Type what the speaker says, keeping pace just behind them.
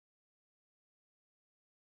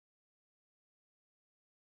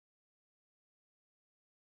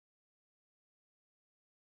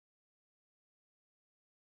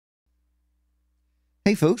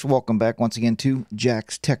Hey folks, welcome back once again to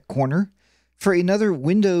Jack's Tech Corner for another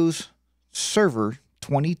Windows Server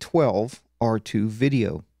 2012 R2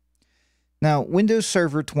 video. Now, Windows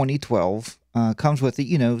Server 2012 comes with,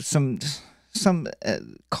 some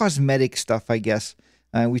cosmetic stuff, I guess.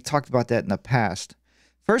 We've talked about that in the past.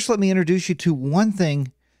 First, let me introduce you to one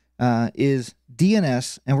thing is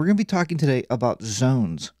DNS, and we're going to be talking today about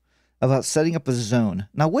zones, about setting up a zone.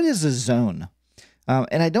 Now, what is a zone?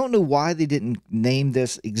 And I don't know why they didn't name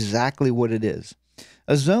this exactly what it is.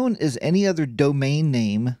 A zone is any other domain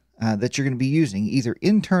name that you're going to be using, either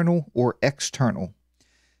internal or external.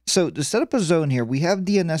 So to set up a zone here, we have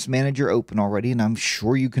DNS Manager open already, and I'm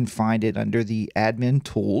sure you can find it under the admin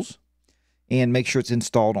tools and make sure it's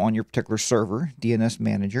installed on your particular server, DNS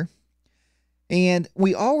Manager. And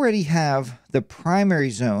we already have the primary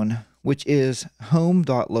zone, which is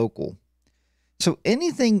home.local. So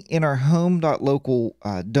anything in our home.local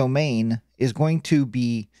domain is going to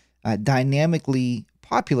be dynamically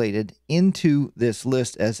populated into this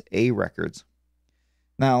list as A records.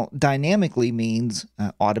 Now, dynamically means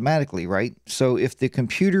automatically, right? So if the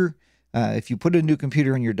computer, if you put a new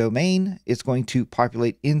computer in your domain, it's going to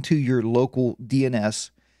populate into your local DNS,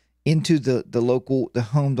 into the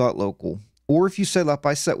home.local. Or if you set up,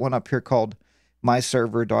 I set one up here called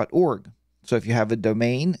myserver.org. So if you have a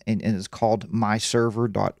domain and it's called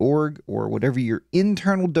myserver.org or whatever your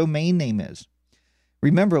internal domain name is.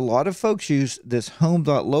 Remember, a lot of folks use this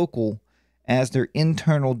home.local as their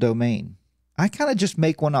internal domain. I kind of just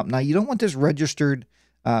make one up. Now, you don't want this registered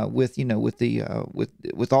with all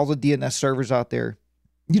the DNS servers out there.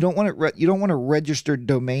 You don't want a registered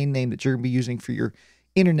domain name that you're going to be using for your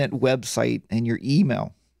internet website and your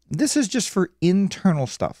email. This is just for internal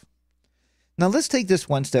stuff. Now, let's take this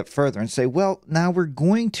one step further and say, well, now we're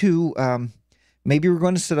going to, maybe we're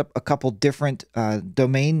going to set up a couple different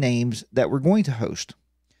domain names that we're going to host.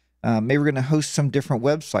 Maybe we're going to host some different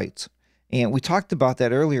websites. And we talked about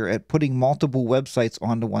that earlier at putting multiple websites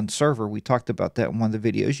onto one server. We talked about that in one of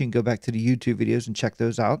the videos. You can go back to the YouTube videos and check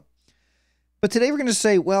those out. But today we're going to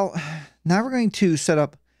say, well, now we're going to set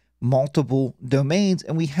up multiple domains,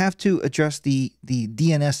 and we have to address the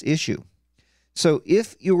DNS issue. So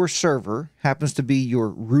if your server happens to be your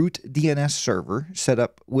root DNS server set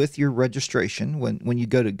up with your registration, when you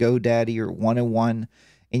go to GoDaddy or 101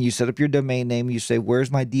 and you set up your domain name, you say, where's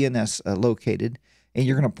my DNS located? And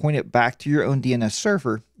you're going to point it back to your own DNS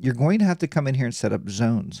server, you're going to have to come in here and set up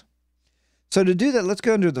zones. So to do that, let's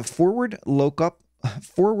go under the forward lookup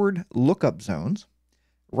zones,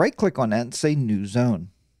 right click on that and say new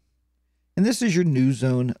zone. And this is your new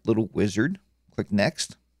zone little wizard. Click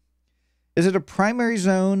next. Is it a primary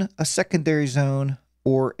zone, a secondary zone,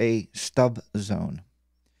 or a stub zone?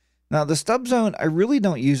 Now, the stub zone, I really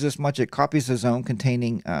don't use this much. It copies a zone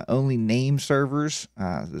containing only name servers,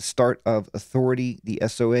 the start of authority, the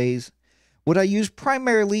SOAs. What I use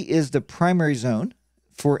primarily is the primary zone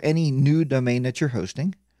for any new domain that you're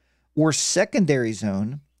hosting, or secondary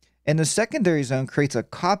zone. And the secondary zone creates a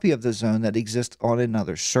copy of the zone that exists on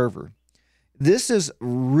another server. This is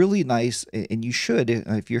really nice, and you should,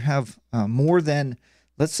 if you have more than,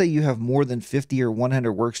 let's say you have more than 50 or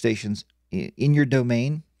 100 workstations in your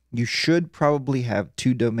domain, you should probably have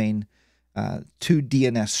two DNS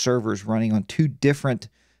servers running on two different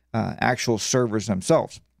actual servers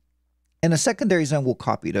themselves. And a secondary zone will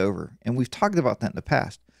copy it over, and we've talked about that in the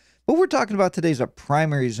past. What we're talking about today is a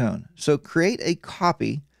primary zone. So create a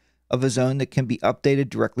copy of a zone that can be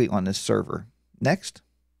updated directly on this server. Next.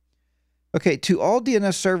 Okay, to all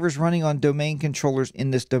DNS servers running on domain controllers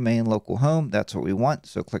in this domain localhost, that's what we want.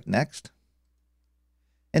 So click next.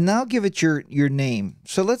 And now give it your name.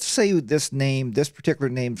 So let's say this particular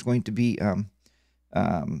name is going to be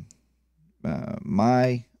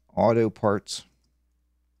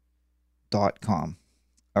myautoparts.com.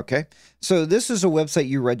 Okay, so this is a website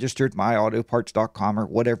you registered, myautoparts.com or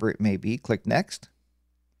whatever it may be. Click next.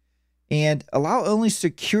 And allow only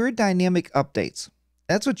secure dynamic updates.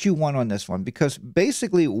 That's what you want on this one, because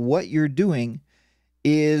basically what you're doing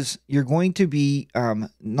is you're going to be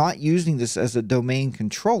not using this as a domain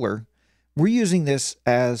controller. We're using this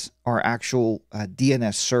as our actual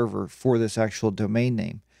DNS server for this actual domain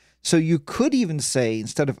name. So you could even say,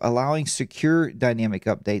 instead of allowing secure dynamic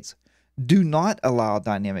updates, do not allow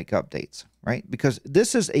dynamic updates, right? Because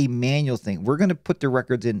this is a manual thing. We're going to put the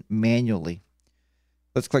records in manually.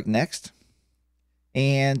 Let's click next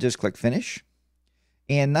and just click finish.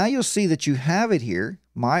 And now you'll see that you have it here,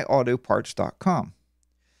 myautoparts.com.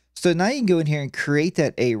 So now you can go in here and create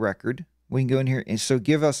that A record. We can go in here and so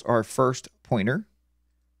give us our first pointer,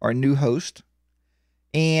 our new host.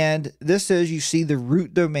 And this says you see the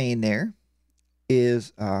root domain there.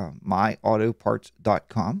 is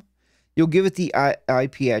myautoparts.com. You'll give it the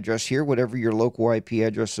IP address here, whatever your local IP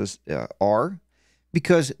addresses are,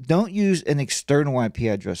 because don't use an external IP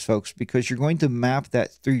address, folks, because you're going to map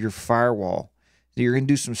that through your firewall. So you're going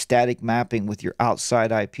to do some static mapping with your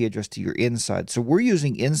outside IP address to your inside. So we're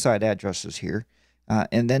using inside addresses here.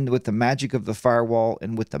 And then with the magic of the firewall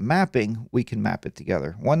and with the mapping, we can map it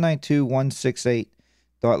together. 192.168.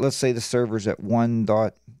 Let's say the server's at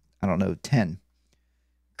 1.10.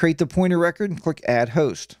 Create the pointer record and click Add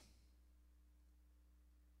Host.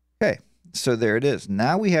 Okay, so there it is.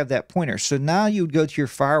 Now we have that pointer. So now you would go to your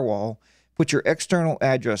firewall, put your external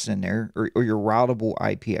address in there, or your routable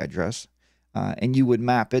IP address, and you would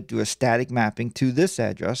map it, do a static mapping to this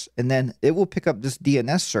address, and then it will pick up this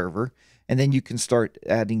DNS server, and then you can start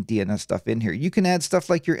adding DNS stuff in here. You can add stuff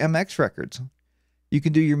like your MX records. You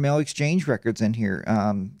can do your mail exchange records in here,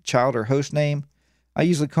 child or host name. I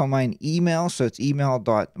usually call mine email, so it's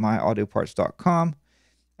email.myautoparts.com.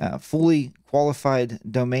 Fully qualified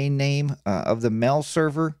domain name of the mail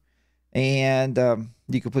server, and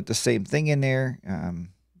you can put the same thing in there,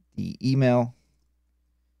 the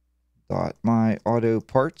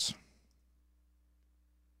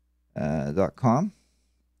email.myautoparts.com.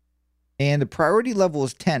 And the priority level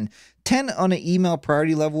is 10. 10 on an email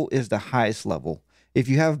priority level is the highest level. If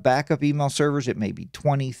you have backup email servers, it may be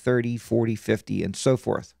 20, 30, 40, 50, and so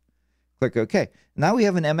forth. Click OK. Now we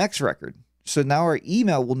have an MX record. So now our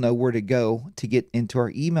email will know where to go to get into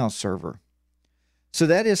our email server. So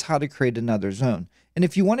that is how to create another zone. And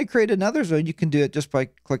if you want to create another zone, you can do it just by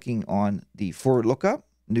clicking on the forward lookup,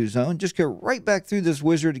 new zone. Just go right back through this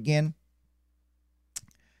wizard again.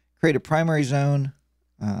 Create a primary zone.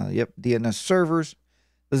 DNS servers.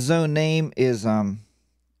 The zone name is,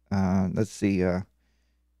 let's see,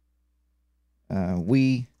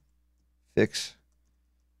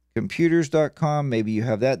 wefixcomputers.com. Maybe you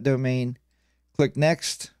have that domain. Click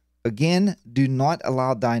Next. Again, do not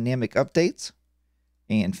allow dynamic updates.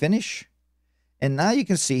 And finish. And now you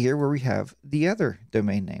can see here where we have the other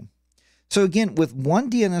domain name. So again, with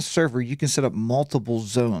one DNS server, you can set up multiple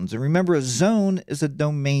zones. And remember, a zone is a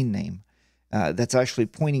domain name. That's actually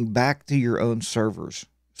pointing back to your own servers.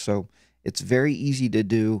 So it's very easy to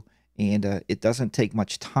do, and it doesn't take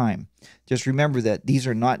much time. Just remember that these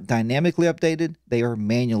are not dynamically updated. They are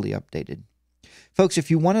manually updated. Folks,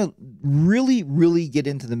 if you want to really get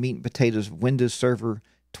into the meat and potatoes of Windows Server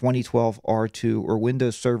 2012 R2 or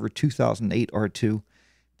Windows Server 2008 R2,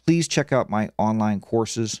 please check out my online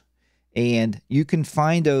courses. And you can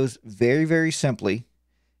find those very simply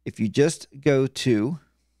if you just go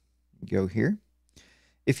here.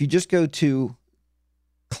 If you just go to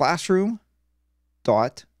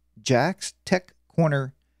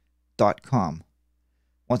classroom.jaxtechcorner.com.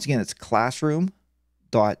 Once again, it's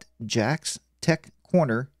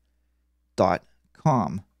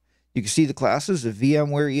classroom.jaxtechcorner.com. You can see the classes, the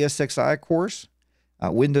VMware ESXi course,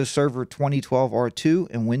 Windows Server 2012 R2,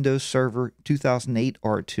 and Windows Server 2008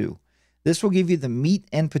 R2. This will give you the meat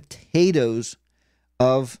and potatoes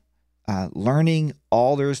of learning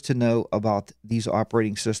all there is to know about these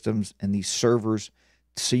operating systems and these servers,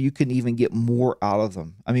 so you can even get more out of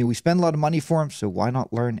them. I mean, we spend a lot of money for them, so why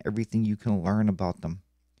not learn everything you can learn about them?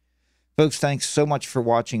 Folks, thanks so much for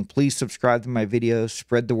watching. Please subscribe to my videos,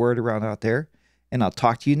 spread the word around out there, and I'll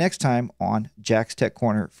talk to you next time on Jack's Tech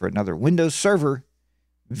Corner for another Windows Server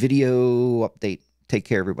video update. Take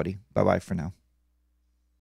care, everybody. Bye-bye for now.